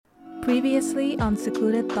Previously on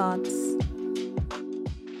Secluded Thoughts.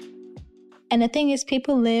 And the thing is,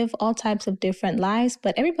 people live all types of different lives,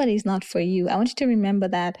 but everybody's not for you. I want you to remember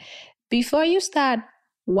that before you start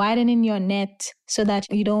widening your net so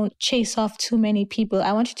that you don't chase off too many people.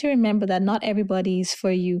 I want you to remember that not everybody is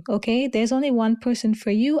for you, okay? There's only one person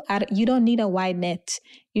for you. You don't need a wide net.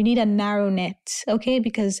 You need a narrow net, okay?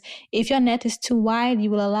 Because if your net is too wide,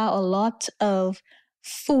 you will allow a lot of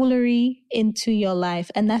foolery into your life,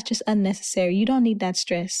 and that's just unnecessary. You don't need that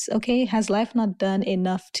stress, okay? Has life not done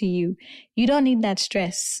enough to you? You don't need that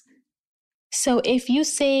stress. So if you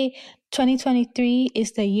say 2023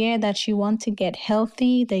 is the year that you want to get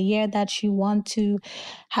healthy, the year that you want to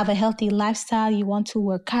have a healthy lifestyle, you want to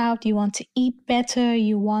work out, you want to eat better,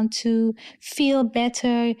 you want to feel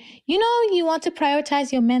better, you want to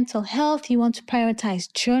prioritize your mental health, you want to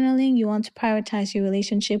prioritize journaling, you want to prioritize your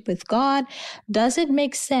relationship with God, does it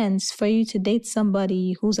make sense for you to date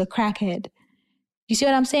somebody who's a crackhead? You see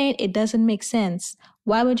what I'm saying? It doesn't make sense.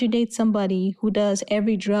 Why would you date somebody who does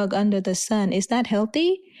every drug under the sun? Is that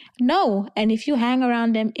healthy? No. And if you hang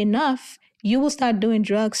around them enough, you will start doing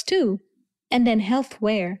drugs too. And then health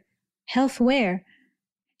where? Health where?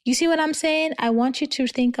 You see what I'm saying? I want you to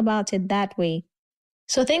think about it that way.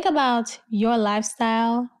 So think about your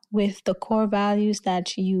lifestyle with the core values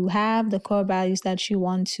that you have, the core values that you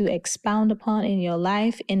want to expound upon in your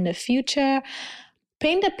life in the future.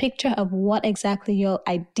 Paint a picture of what exactly your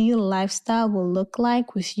ideal lifestyle will look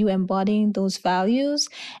like with you embodying those values.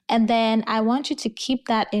 And then I want you to keep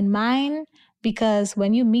that in mind, because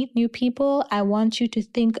when you meet new people, I want you to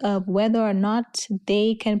think of whether or not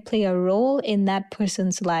they can play a role in that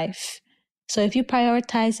person's life. So if you're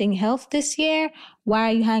prioritizing health this year, why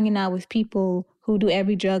are you hanging out with people who do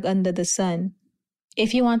every drug under the sun?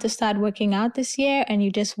 If you want to start working out this year and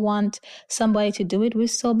you just want somebody to do it with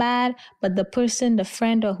so bad, but the person, the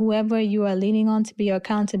friend, or whoever you are leaning on to be your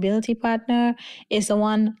accountability partner is the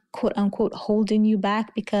one, quote unquote, holding you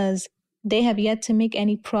back because they have yet to make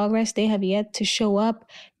any progress, they have yet to show up,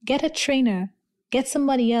 get a trainer. Get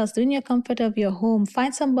somebody else. Do it in your comfort of your home.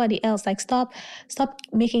 Find somebody else. Stop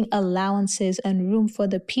making allowances and room for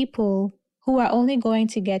the people who are only going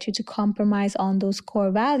to get you to compromise on those core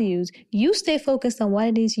values. You stay focused on what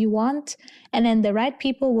it is you want, and then the right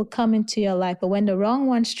people will come into your life. But when the wrong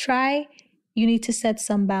ones try, you need to set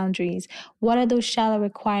some boundaries. What are those shallow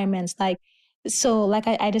requirements? I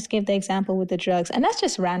just gave the example with the drugs, and that's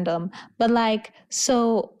just random. But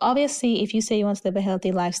so obviously, if you say you want to live a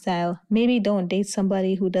healthy lifestyle, maybe don't date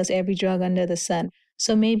somebody who does every drug under the sun.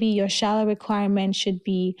 So maybe your shallow requirement should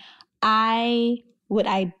be, I would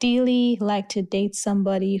ideally like to date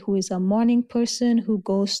somebody who is a morning person who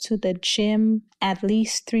goes to the gym at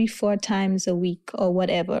least 3-4 times a week or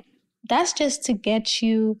whatever. That's just to give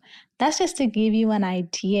you an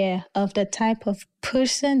idea of the type of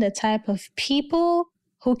person, the type of people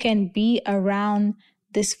who can be around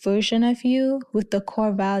this version of you with the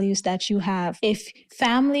core values that you have. If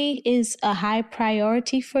family is a high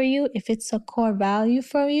priority for you, if it's a core value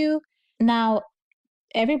for you, now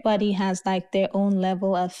everybody has their own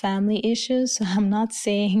level of family issues. So I'm not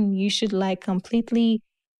saying you should completely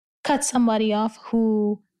cut somebody off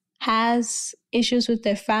who has issues with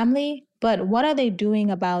their family, but what are they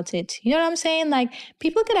doing about it? You know what I'm saying?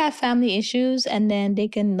 People could have family issues and then they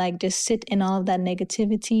can just sit in all of that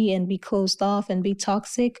negativity and be closed off and be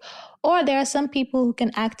toxic. Or there are some people who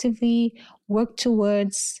can actively work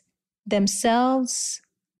towards themselves,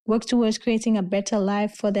 work towards creating a better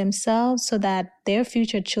life for themselves so that their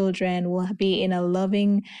future children will be in a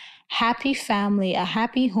loving, happy family, a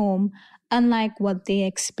happy home, unlike what they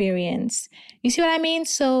experience. You see what I mean?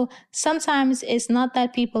 So sometimes it's not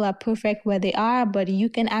that people are perfect where they are, but you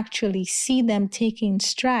can actually see them taking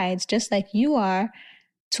strides just like you are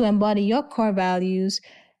to embody your core values.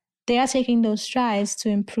 They are taking those strides to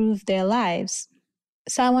improve their lives.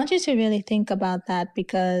 So I want you to really think about that,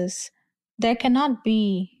 because there cannot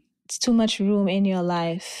be too much room in your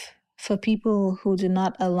life for people who do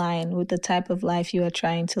not align with the type of life you are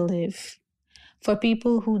trying to live. For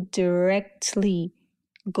people who directly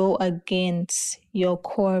go against your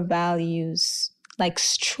core values,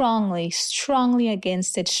 strongly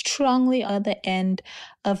against it, strongly at the end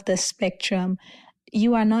of the spectrum.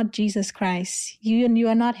 You are not Jesus Christ. You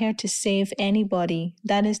are not here to save anybody.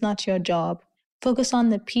 That is not your job. Focus on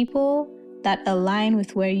the people that align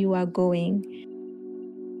with where you are going.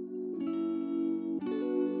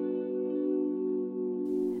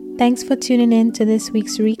 Thanks for tuning in to this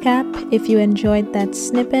week's recap. If you enjoyed that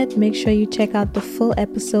snippet, make sure you check out the full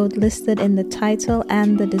episode listed in the title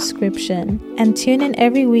and the description. And tune in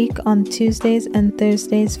every week on Tuesdays and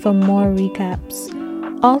Thursdays for more recaps.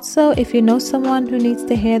 Also, if you know someone who needs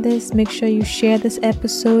to hear this, make sure you share this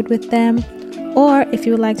episode with them. Or if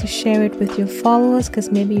you would like to share it with your followers,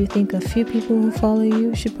 because maybe you think a few people who follow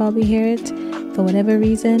you should probably hear it for whatever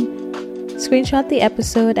reason, screenshot the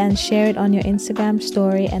episode and share it on your Instagram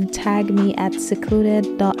story and tag me at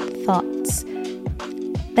secluded.thoughts.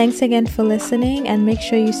 Thanks again for listening, and make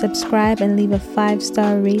sure you subscribe and leave a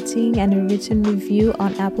 5-star rating and a written review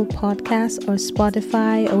on Apple Podcasts or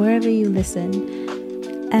Spotify or wherever you listen.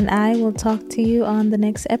 And I will talk to you on the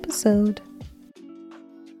next episode.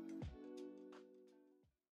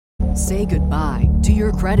 Say goodbye to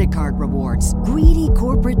your credit card rewards. Greedy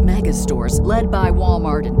corporate mega stores, led by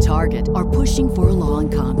Walmart and Target, are pushing for a law in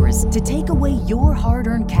Congress to take away your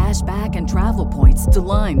hard-earned cash back and travel points to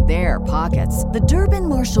line their pockets. The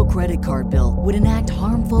Durbin-Marshall credit card bill would enact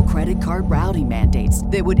harmful credit card routing mandates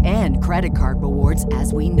that would end credit card rewards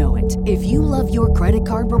as we know it. If you love your credit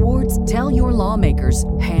card rewards, tell your lawmakers,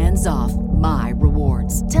 hands off my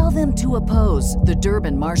rewards. Tell them to oppose the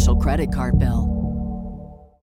Durbin-Marshall credit card bill.